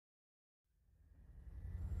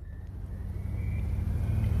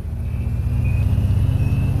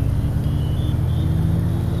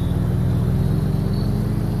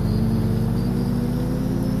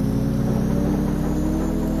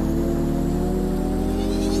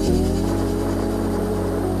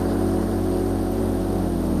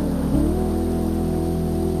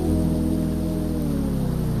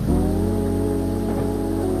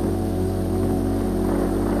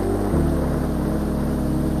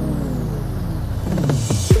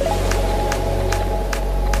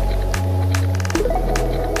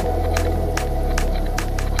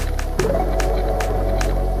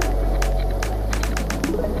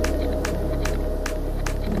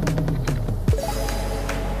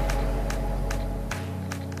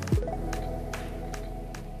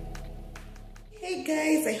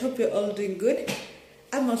I hope you're all doing good.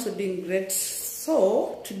 I'm also doing great.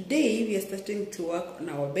 So today we are starting to work on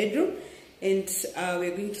our bedroom, and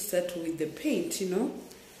we're going to start with the paint. You know,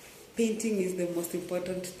 painting is the most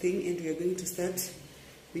important thing, and we are going to start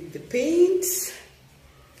with the paint.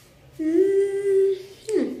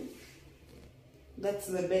 That's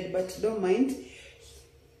the bed, but don't mind.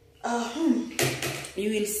 You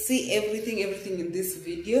will see everything in this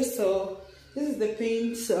video. So this is the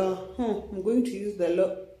paint. I'm going to use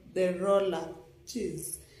the roller.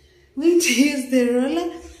 Jeez. I'm going to use the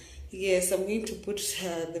roller. Yes, I'm going to put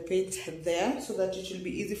the paint there so that it will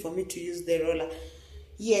be easy for me to use the roller.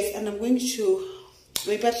 Yes, and I'm going to,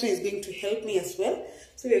 my partner is going to help me as well.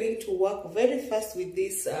 So we're going to work very fast with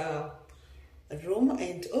this room,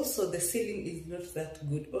 and also the ceiling is not that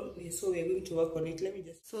good. So we're going to work on it. Let me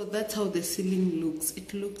just. So that's how the ceiling looks.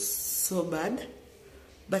 It looks so bad,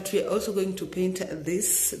 but we're also going to paint the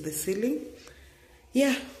ceiling.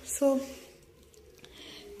 Yeah, so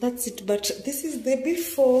that's it. But this is the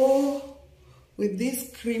before with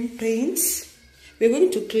this cream paint. We're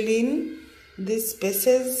going to clean these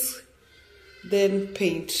spaces, then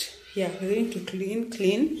paint. Yeah, we're going to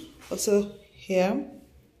clean also here,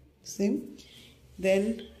 see,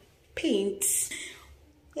 then paint.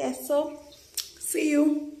 Yeah, so see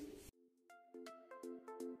you.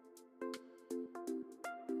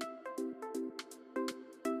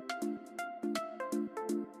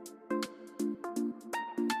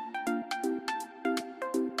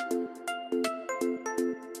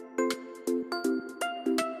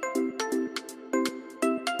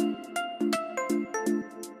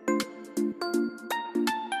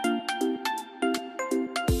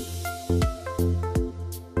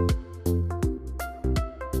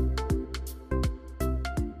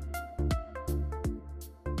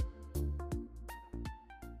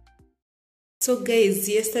 So guys,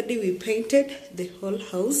 yesterday we painted the whole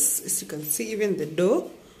house, as you can see, even the door.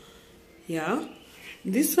 Yeah,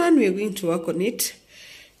 this one we are going to work on it.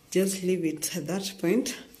 Just leave it at that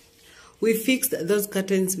point. We fixed those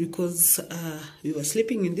curtains because we were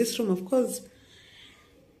sleeping in this room, of course.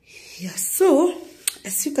 Yeah, so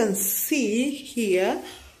as you can see here,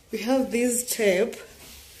 we have this tape.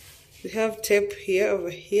 We have tape here,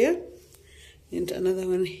 over here, and another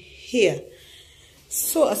one here.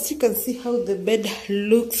 So as you can see how the bed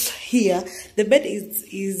looks here, the bed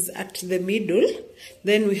is at the middle.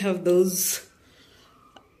 Then we have those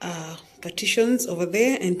partitions over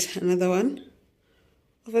there and another one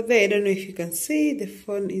over there. I don't know if you can see, the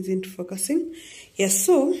phone isn't focusing. Yeah,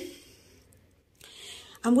 so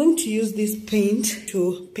I'm going to use this paint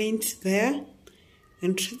to paint there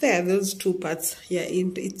and there, those two parts. Yeah,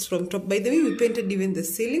 it's from top. By the way, we painted even the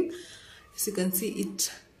ceiling. As you can see,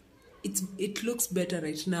 it looks better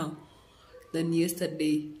right now than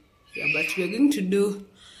yesterday. Yeah, but we're going to do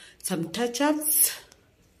some touch-ups.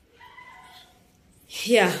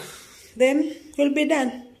 Yeah, then we'll be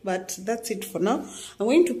done. But that's it for now. I'm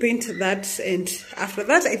going to paint that, and after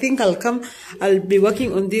that I think I'll be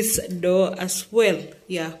working on this door as well.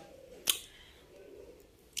 Yeah,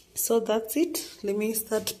 so that's it. Let me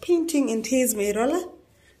start painting, and here's my roller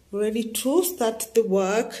ready to start the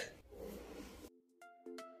work.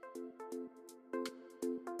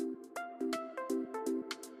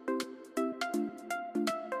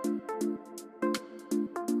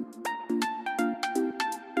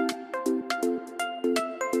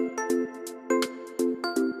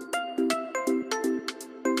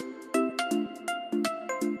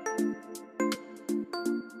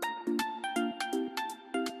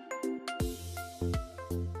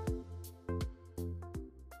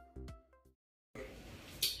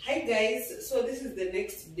 Hi guys, so this is the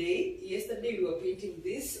next day. Yesterday we were painting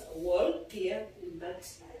this wall here in that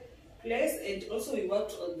place, and also we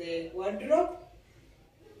worked on the wardrobe.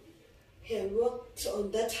 Yeah, we worked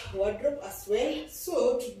on that wardrobe as well.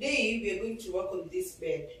 So today we are going to work on this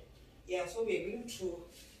bed. Yeah, so we are going to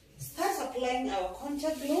start applying our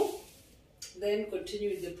contour glue, then continue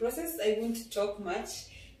with the process. I won't talk much,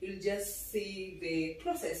 you'll just see the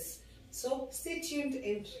process. So stay tuned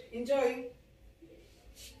and enjoy.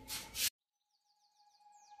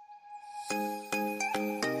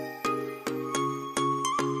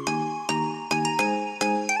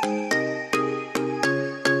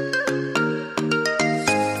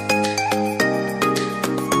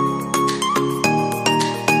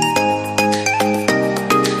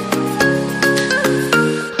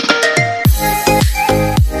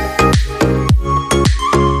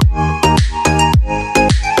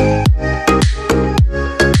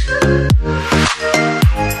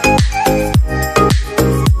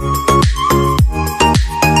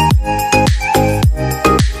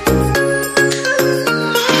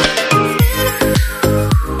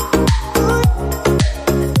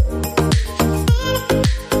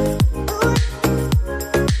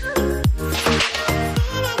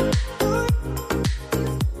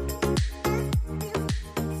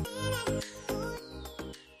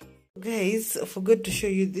 forgot to show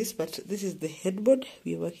you this, but this is the headboard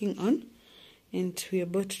we're working on, and we're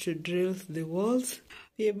about to drill the walls.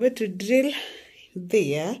 We're about to drill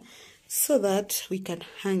there so that we can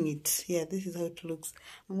hang it. Yeah, this is how it looks.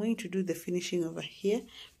 I'm going to do the finishing over here,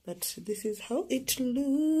 but this is how it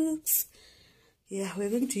looks. Yeah, we're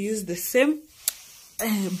going to use the same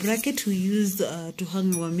bracket we used to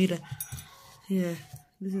hang our mirror. Yeah,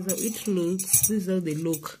 this is how it looks. This is how they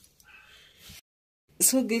look.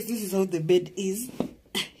 So guys, this is how the bed is.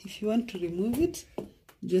 If you want to remove it,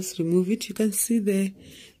 just remove it. You can see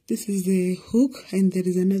this is the hook, and there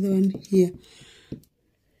is another one here.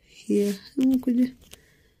 Here,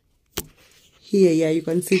 yeah, you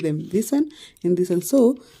can see them. This one and this one.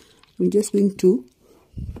 So I'm just going to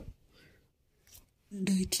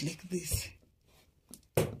do it like this,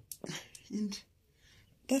 and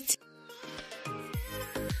that's.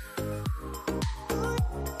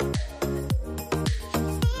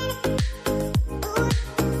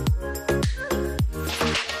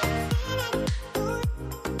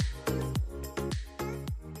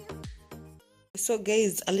 So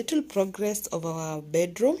guys, a little progress of our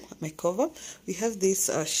bedroom makeover. We have this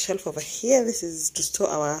shelf over here. This is to store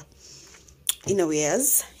our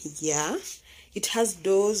innerwears. Yeah, it has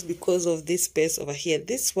doors because of this space over here.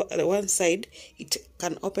 This one side it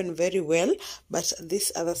can open very well, but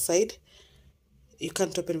this other side you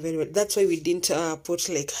can't open very well. That's why we didn't put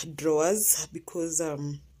like drawers, because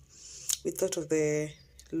we thought of the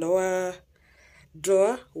lower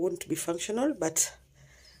drawer won't be functional, but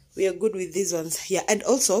we are good with these ones. Yeah, and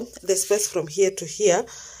also the space from here to here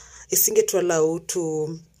isn't to allow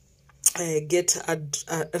to get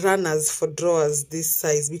runners for drawers this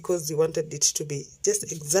size, because we wanted it to be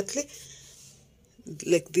just exactly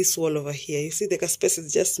like this wall over here. You see the space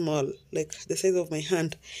is just small, like the size of my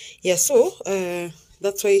hand. Yeah, so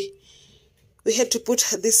that's why we had to put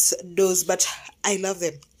these doors, but I love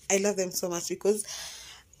them. I love them so much, because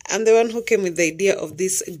I'm the one who came with the idea of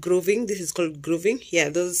this grooving. This is called grooving. Yeah,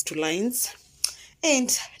 those two lines.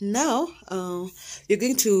 And now you're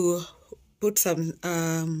going to put some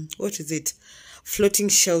what is it, floating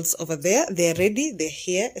shelves over there. They're ready. They're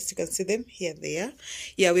here, as you can see them. Here they are.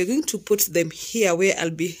 Yeah, we're going to put them here where I'll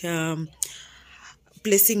be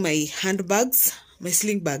placing my handbags, my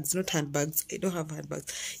sling bags, not handbags. I don't have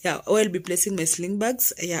handbags. Yeah, I'll be placing my sling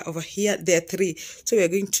bags. Yeah, over here. There are 3. So we're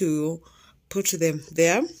going to put them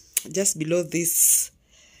there, just below this.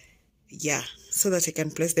 Yeah, so that I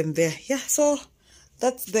can place them there. Yeah, so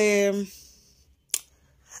that's the.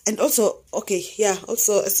 And also, okay, yeah,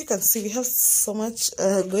 also as you can see, we have so much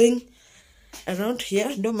going around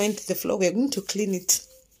here. Don't mind the floor. We're going to clean it.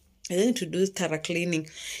 We're going to do thorough cleaning.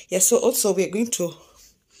 Yeah, so also we're going to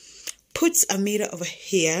put a mirror over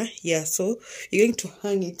here. Yeah, so you're going to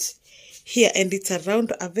hang it here, and it's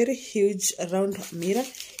around a very huge round mirror,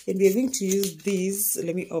 and we're going to use these.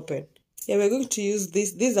 Let me open. Yeah, we're going to use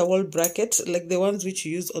this. These are wall brackets, like the ones which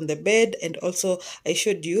you use on the bed, and also I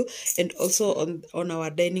showed you, and also on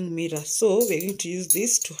our dining mirror. So we're going to use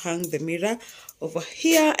this to hang the mirror over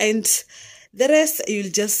here, and the rest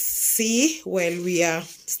you'll just see while we are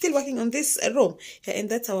still working on this room. Yeah, and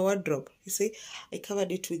that's our wardrobe. You see, I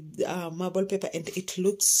covered it with marble paper, and it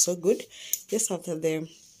looks so good. Just after the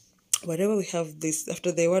whatever we have this,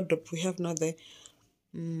 after the wardrobe, we have now the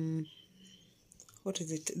what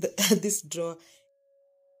is it, this drawer.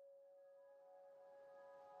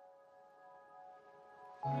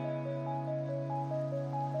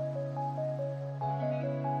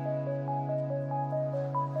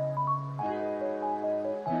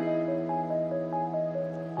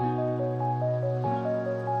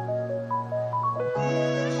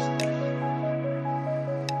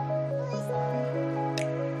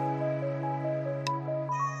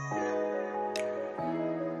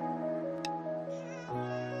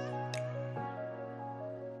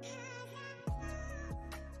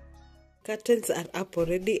 Curtains are up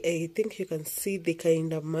already. I think you can see they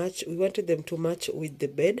kind of match. We wanted them to match with the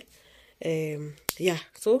bed. Yeah,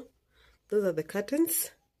 so those are the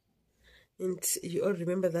curtains, and you all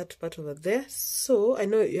remember that part over there. So I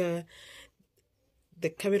know the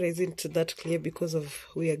camera isn't that clear because of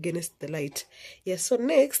we are against the light. Yeah, so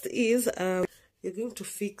next is you're going to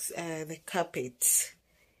fix the carpet.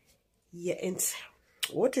 Yeah, and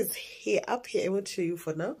what is here up here I won't show you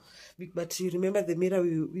for now, but you remember the mirror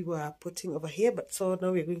we were putting over here. But so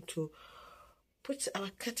now we're going to put our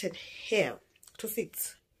curtain here to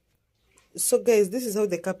fix. So guys, this is how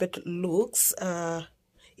the carpet looks.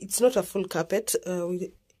 It's not a full carpet.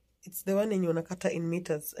 It's the one in Yonakata in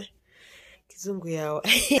meters. Kizungu yao.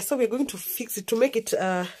 So we're going to fix it to make it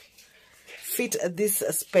fit this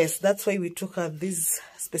space. That's why we took this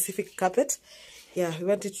specific carpet. Yeah, we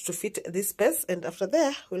want it to fit this space, and after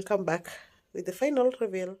there we'll come back with the final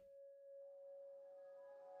reveal.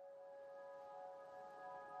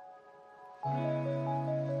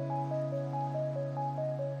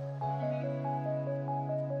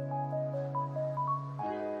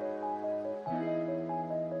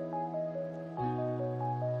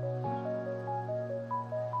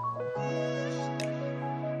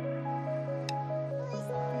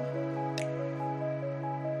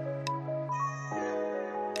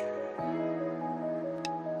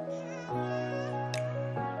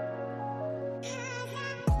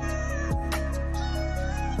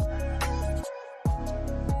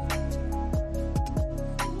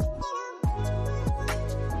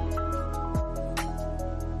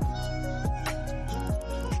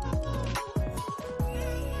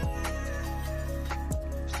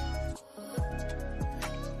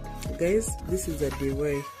 Guys, this is a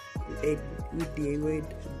DIY. We DIY'd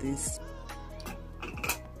this.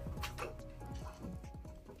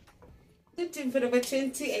 Good team for number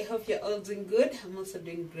 20. I hope you're all doing good. I'm also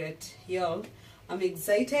doing great, y'all. I'm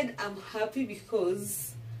excited. I'm happy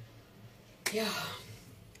because, yeah,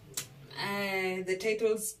 the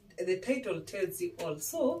title tells you all.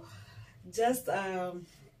 So, just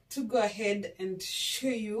to go ahead and show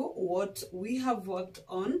you what we have worked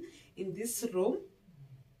on in this room.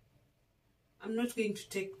 I'm not going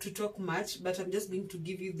to talk much, but I'm just going to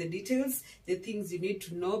give you the details, the things you need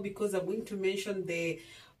to know, because I'm going to mention the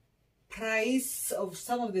price of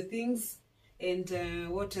some of the things, and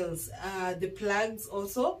what else? The plugs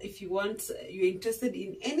also. If you're interested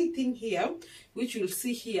in anything here, which you'll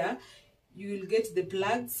see here, you will get the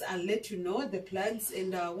plugs. I'll let you know the plugs,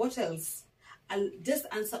 and what else? I'll just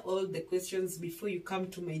answer all the questions before you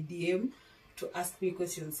come to my DM to ask me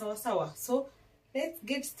questions. So let's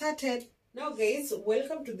get started. Now guys,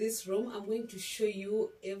 welcome to this room. I'm going to show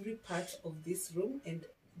you every part of this room, and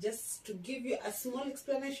just to give you a small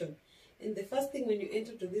explanation. And the first thing when you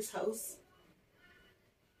enter to this house,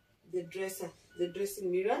 the dressing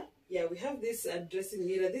mirror. Yeah, we have this dressing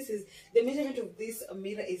mirror. This is the measurement of this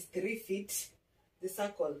mirror is 3 feet. The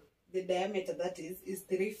circle, the diameter that is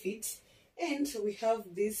 3 feet. And we have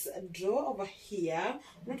this drawer over here.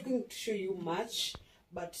 I'm not going to show you much,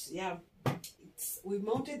 but yeah, we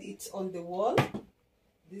mounted it on the wall,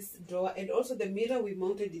 this drawer, and also the mirror, we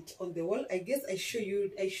mounted it on the wall. I guess I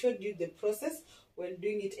showed you the process when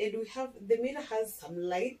doing it. And we have, the mirror has some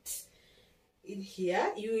light in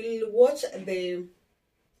here. You will watch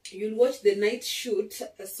the night shoot,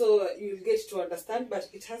 so you'll get to understand, but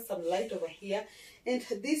it has some light over here. And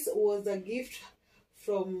this was a gift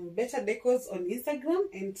from Better Decors on Instagram,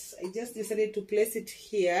 and I just decided to place it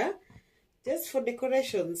here just for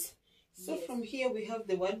decorations. So yes. From here we have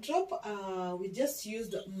the wardrobe. We just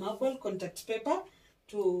used marble contact paper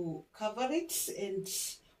to cover it, and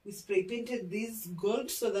we spray painted this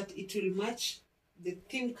gold so that it will match the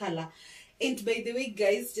theme color. And by the way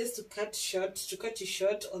guys, just to cut you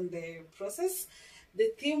short on the process,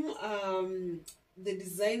 the theme, the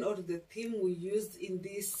design or the theme we used in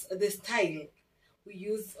this, the style we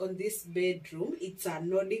use on this bedroom, it's a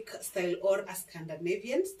Nordic style or a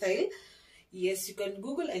Scandinavian style. Yes, you can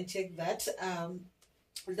Google and check that.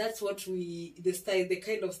 That's what the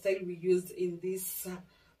kind of style we used in this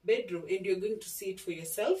bedroom, and you're going to see it for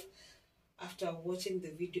yourself after watching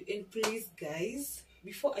the video. And please guys,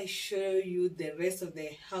 before I show you the rest of the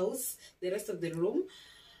house, the rest of the room,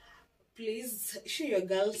 please show your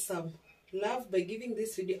girl some love by giving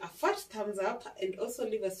this video a fat thumbs up, and also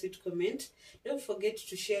leave a sweet comment. Don't forget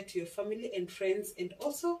to share to your family and friends, and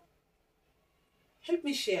also help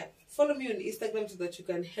me share. Follow me on Instagram so that you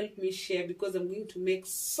can help me share, because I'm going to make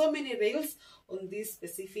so many reels on this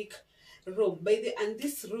specific room. And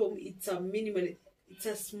this room, it's a minimalist. It's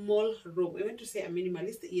a small room. I want to say a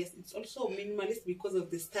minimalist. Yes, it's also a minimalist because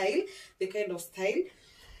of the style, the kind of style.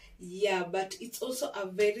 Yeah, but it's also a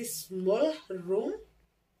very small room.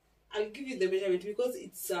 I'll give you the measurement because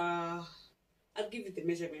it's I'll give you the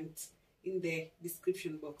measurement in the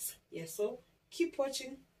description box. Yeah, so keep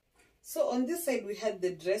watching. So on this side we had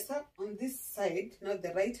the dresser. On this side, now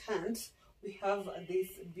the right hand, we have this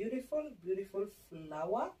beautiful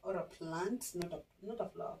flower or a plant, not a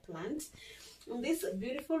flower, plant. On this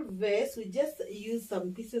beautiful vase, we just use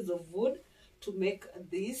some pieces of wood to make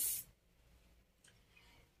this,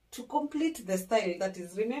 to complete the style. That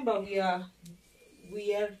is, remember we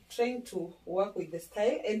are trying to work with the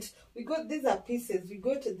style, and we got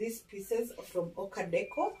these pieces from Orca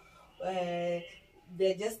decor.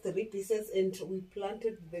 They're just 3 pieces, and we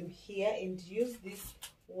planted them here and used these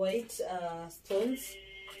white stones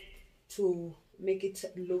to make it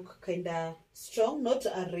look kind of strong, not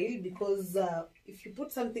a real, because if you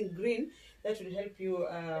put something green, that will help you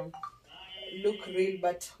look real,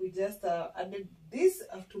 but we just added this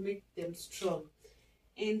to make them strong.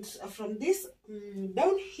 And from this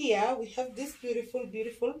down here, we have this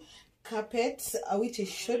beautiful carpet, which I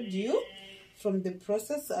showed you from the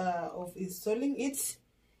process of installing it.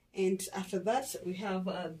 And after that, we have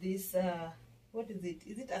this what is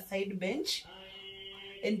it a side bench,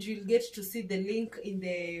 and you'll get to see the link in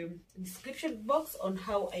the description box on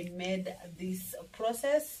how I made this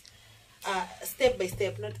process, step by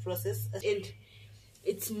step, not process. And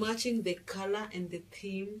it's matching the color and the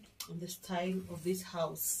theme and the style of this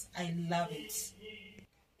house. I love it.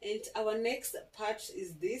 And our next part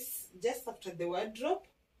is this. Just after the wardrobe,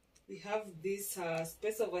 we have this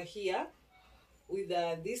space over here with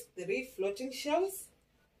these 3 floating shelves,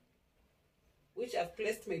 which I've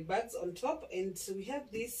placed my bags on top. And we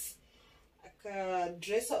have this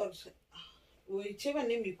dresser, or whichever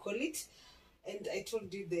name you call it, and I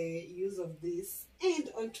told you the use of this. And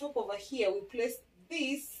on top over here, we placed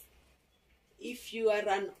this. If you are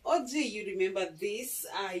an OG, you remember this.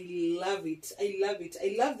 I love it. I love it.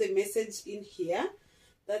 I love the message in here.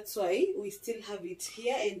 That's why we still have it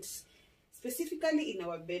here, and specifically in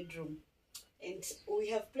our bedroom. And we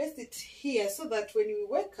have placed it here so that when we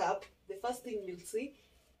wake up, the first thing we'll see,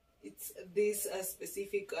 it's this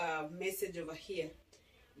specific message over here.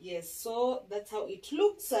 Yes, so that's how it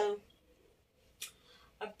looks up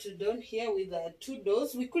to down here with 2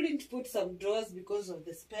 doors. We couldn't put some drawers because of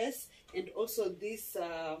the space, and also this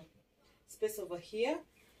space over here.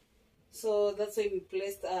 So that's why we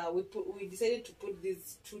placed we decided to put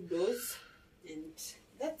these 2 doors, and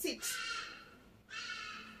that's it.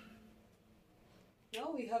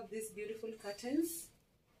 Now we have these beautiful curtains.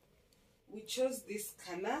 We chose this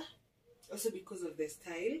color also because of the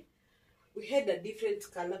style. We had a different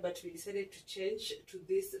color, but we decided to change to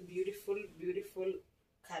this beautiful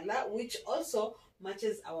color, which also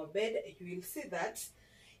matches our bed. You will see that.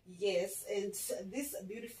 Yes, and this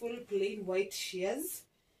beautiful plain white shears.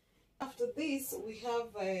 After this, we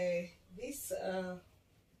have this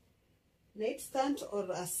nightstand, or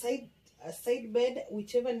a side bed,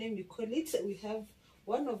 whichever name you call it. We have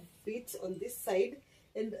one of it on this side,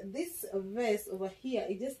 and this vase over here,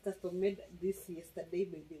 I just custom made this yesterday,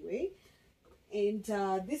 by the way. And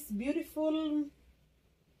this beautiful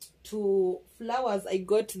 2 flowers, I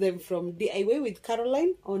got them from DIY with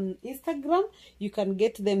Caroline on Instagram. You can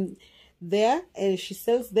get them there, and she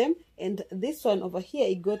sells them. And this one over here,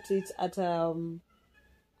 I got it at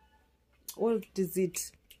what is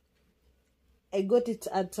it? I got it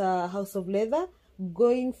at House of Leather,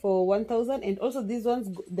 going for 1,000, and also these ones,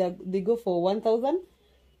 they go for 1,000.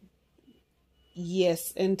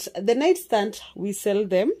 Yes, and the nightstand, we sell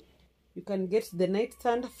them. You can get the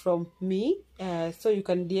nightstand from me, so you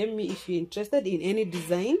can DM me if you're interested in any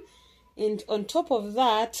design. And on top of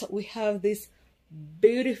that, we have this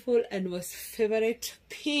beautiful and most favorite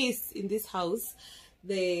piece in this house,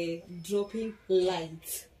 the dropping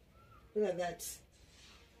lights. Look at that.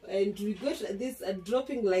 And we got this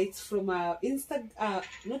dropping lights from not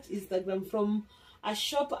Instagram, from a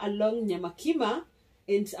shop along Nyamakima.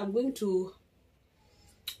 And I'm going to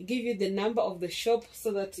give you the number of the shop,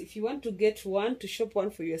 so that if you want to get one, to shop one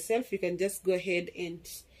for yourself, you can just go ahead and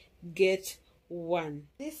get one.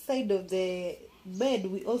 This side of the bed,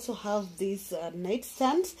 we also have this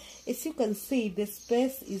nightstand. As you can see, the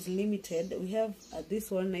space is limited. We have this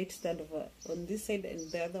one nightstand over on this side, and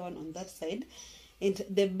the other one on that side, and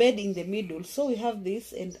the bed in the middle. So we have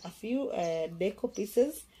this and a few deco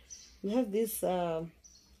pieces. We have this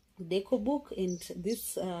deco book and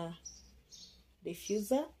this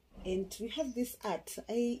diffuser, and we have this art.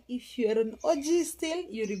 If you are an OG still,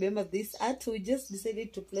 you remember this art. We just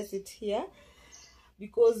decided to place it here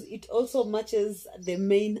because it also matches the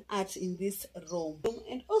main art in this room.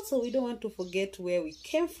 And also, we don't want to forget where we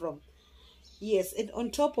came from. Yes, and on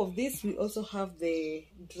top of this, we also have the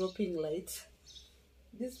dropping light.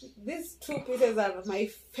 These 2 pieces are my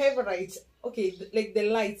favorite. Okay, like the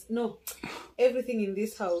lights, no, everything in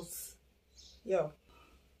this house. Yeah.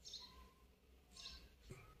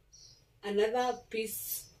 Another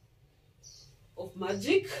piece of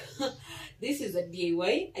magic. This is a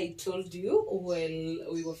DIY. I told you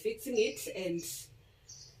while we were fixing it, and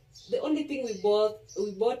the only thing we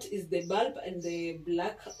bought is the bulb and the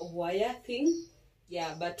black wire thing.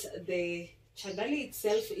 Yeah, but the chandelier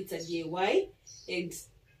itself, it's a DIY, and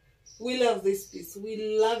we love this piece.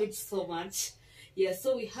 We love it so much. Yeah,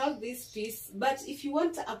 so we have this piece, but if you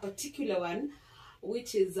want a particular one,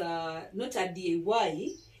 which is not a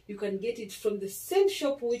DIY, You can get it from the same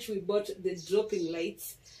shop which we bought the dropping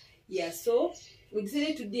lights. Yeah, so we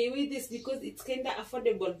decided to deal with this because it's kind of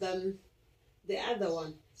affordable than the other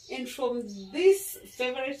one. And from this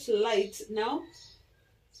favorite light now,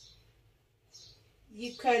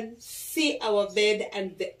 you can see our bed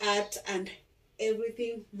and the art and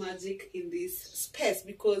everything magic in this space,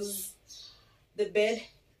 because the bed,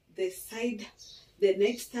 the side, the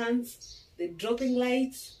nightstands, the dropping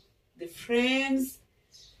lights, the frames,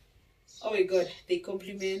 oh my god, they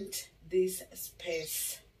complement this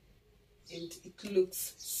space and it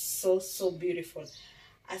looks so beautiful.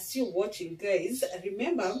 As you're watching, guys,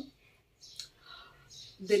 remember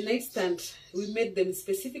the nightstand, we made them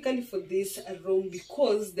specifically for this room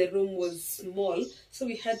because the room was small, so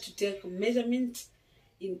we had to take measurement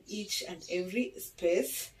in each and every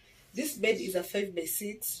space. This bed is a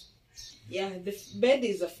 5x6. Yeah, the bed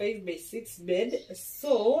is a 5x6 bed,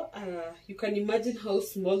 so you can imagine how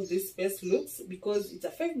small this space looks because it's a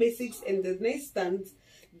 5x6 and the nightstands,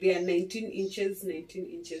 they are 19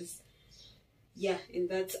 inches. Yeah, and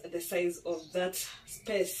that's the size of that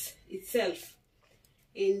space itself.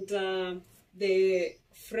 And the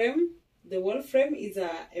frame, the wall frame is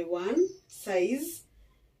a 1 size.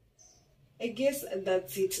 I guess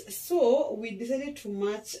that's it. So we decided to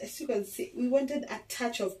match. As you can see, we wanted a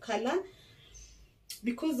touch of color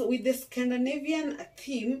because with the Scandinavian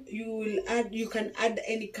theme, you can add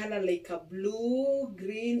any color like a blue,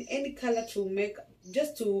 green, any color to make,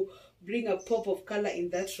 just to bring a pop of color in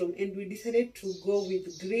that room. And we decided to go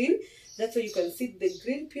with green. That's why you can see the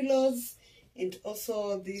green pillows and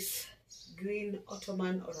also this green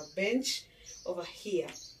ottoman or a bench over here.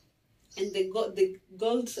 And the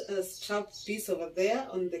gold strap piece over there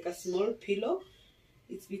on the small pillow,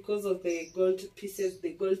 it's because of the gold pieces,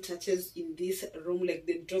 the gold touches in this room, like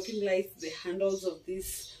the dropping lights, the handles of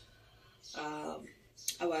this,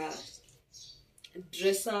 our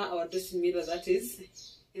dresser, our dressing mirror, that is.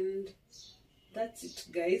 And that's it,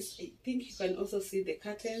 guys. I think you can also see the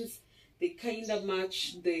curtains. They kind of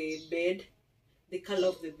match the bed, the color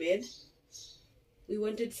of the bed. We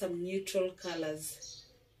wanted some neutral colors.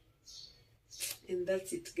 And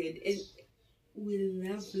that's it, guys. And we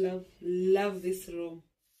love this room.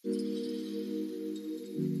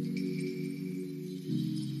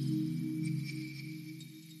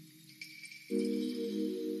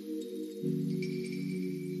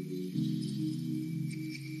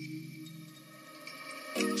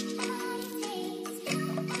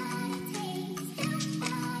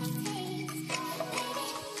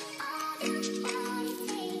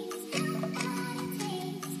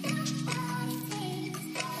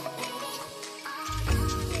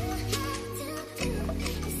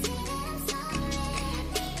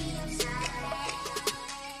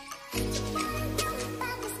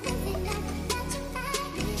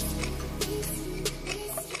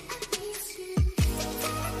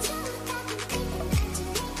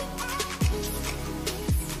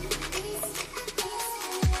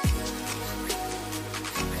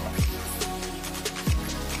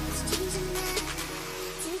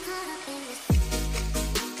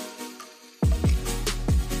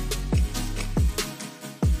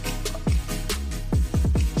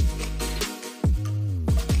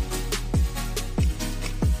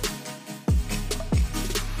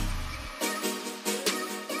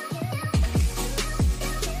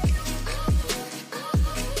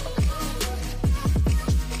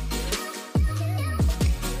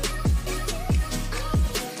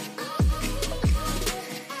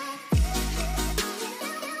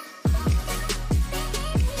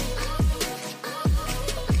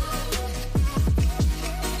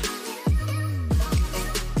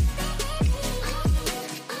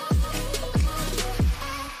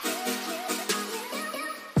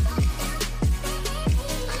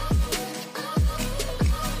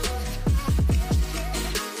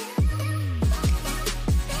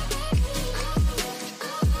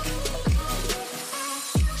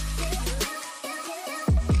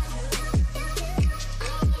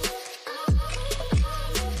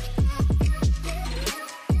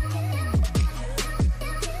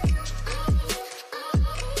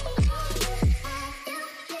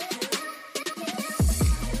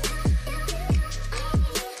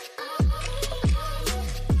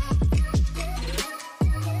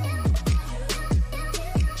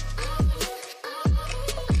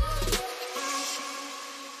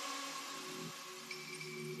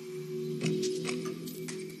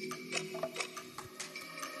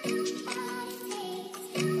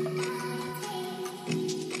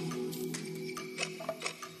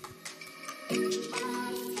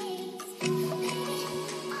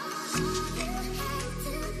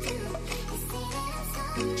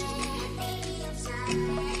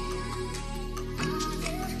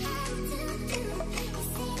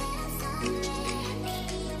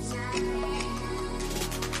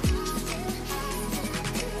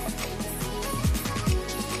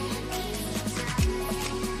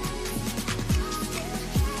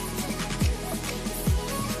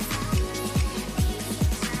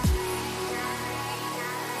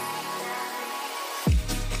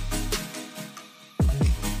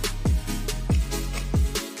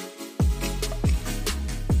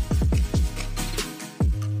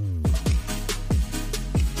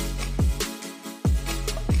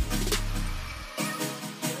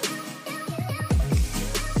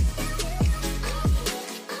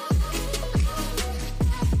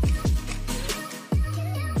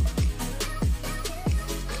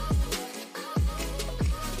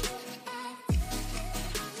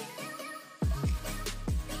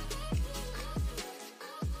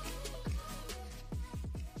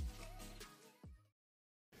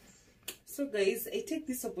 So guys, I take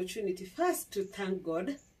this opportunity first to thank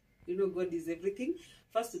God. You know, God is everything.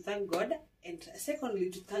 First to thank God, and secondly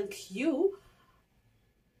to thank you,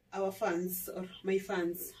 our fans, or my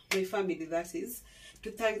fans, my family, that is,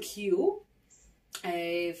 to thank you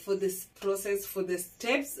for this process, for the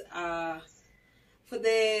steps, for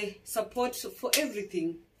the support, for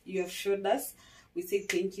everything you have showed us. We say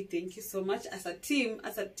thank you so much. As a team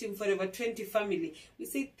Forever 20 family, we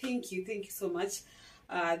say thank you so much.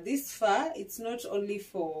 This far, it's not only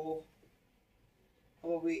for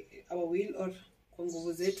our will or kwa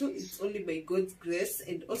nguvu zetu, it's only by God's grace,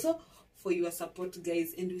 and also for your support,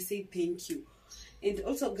 guys, and we say thank you. And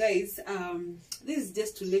also, guys, this is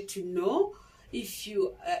just to let you know, if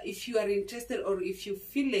you are interested, or if you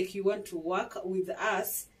feel like you want to work with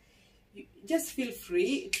us, just feel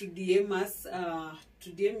free to DM us, to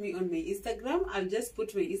DM me on my Instagram. I'll just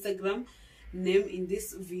put my Instagram name in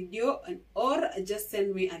this video, or just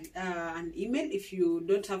send me an email. If you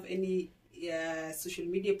don't have any social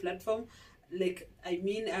media platform, like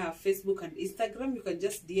Facebook and Instagram, you can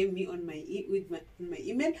just DM me on my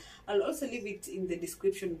email. I'll also leave it in the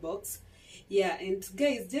description box. Yeah, and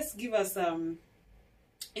guys, just give us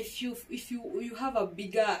if you have a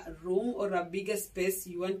bigger room or a bigger space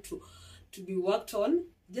you want to be worked on,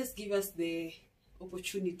 just give us the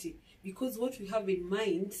opportunity, because what we have in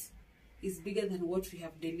mind is bigger than what we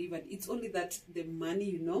have delivered. It's only that the money,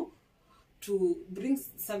 you know, to bring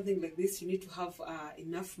something like this, you need to have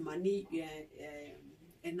enough money,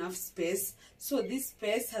 enough space. So this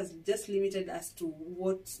space has just limited us to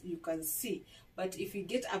what you can see. But if you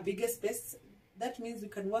get a bigger space, that means we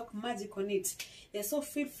can work magic on it. Yeah, so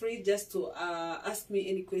feel free just to ask me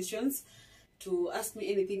any questions, to ask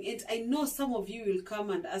me anything. And I know some of you will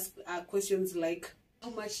come and ask questions like, how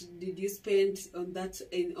much did you spend on that,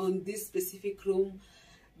 on this specific room,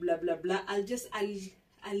 blah blah blah.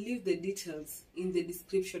 I'll leave the details in the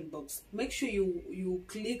description box. Make sure you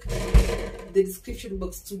click the description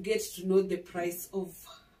box to get to know the price of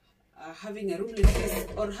having a room like this,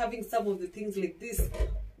 or having some of the things like this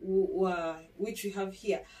which we have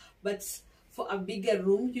here. But for a bigger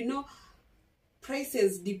room, you know,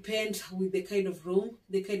 prices depend with the kind of room,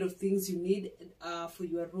 the kind of things you need for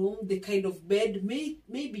your room, the kind of bed.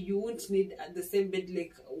 Maybe you won't need the same bed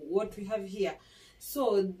like what we have here.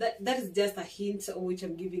 So that is just a hint which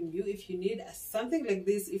I'm giving you. If you need something like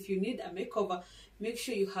this, if you need a makeover, make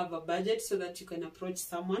sure you have a budget so that you can approach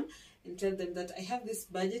someone and tell them that I have this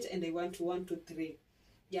budget and I want 1, 2, 3.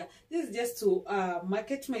 Yeah, this is just to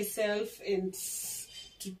market myself and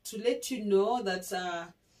to let you know that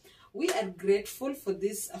we are grateful for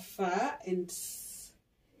this affair. And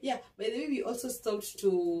yeah, by the way, we also stopped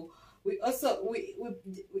to, we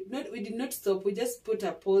did not stop. We just put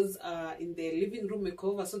a pause in the living room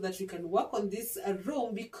makeover so that we can work on this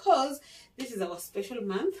room, because this is our special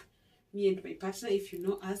month. Me and my partner, if you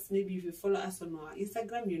know us, maybe if you follow us on our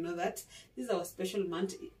Instagram, you know that this is our special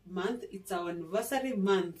month. It's our anniversary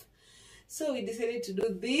month. So we decided to do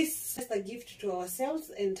this as a gift to ourselves,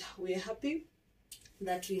 and we're happy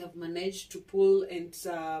that we have managed to pull and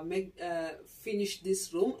finish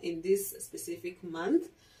this room in this specific month.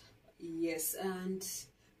 Yes, and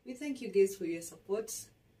we thank you guys for your support.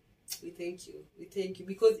 We thank you,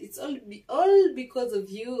 because it's all because of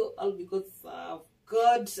you, all because of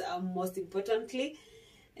God, most importantly,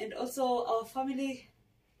 and also our families,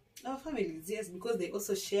 yes, because they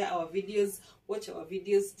also share our videos, watch our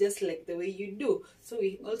videos just like the way you do. So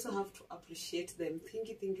we also have to appreciate them. Thank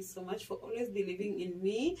you so much for always believing in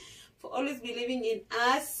me, for always believing in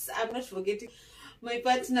us. I'm not forgetting my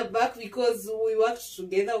partner back, because we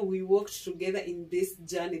worked together in this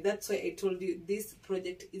journey. That's why I told you this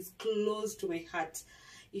project is close to my heart.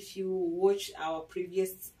 If you watch our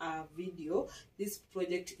previous video, this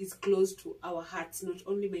project is close to our hearts, not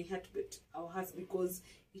only my heart but our hearts, because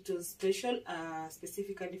it was special,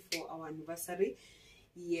 specifically for our anniversary.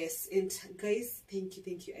 Yes, and guys, thank you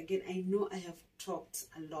again. I know I have talked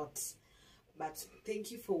a lot, but thank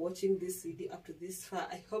you for watching this video up to this far.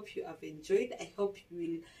 I hope you have enjoyed. I hope you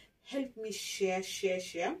will help me share,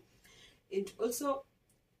 and also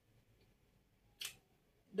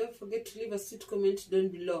don't forget to leave a sweet comment down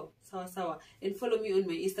below. Sawa. And follow me on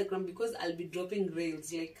my Instagram, because I'll be dropping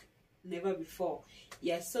reels like never before.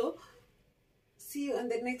 Yeah, so see you on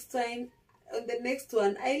the next time. On the next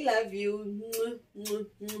one. I love you.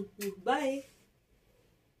 Bye.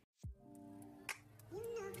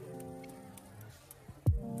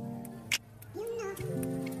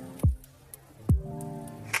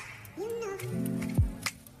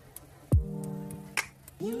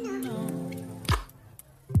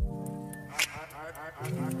 I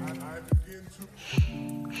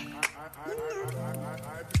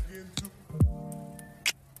begin to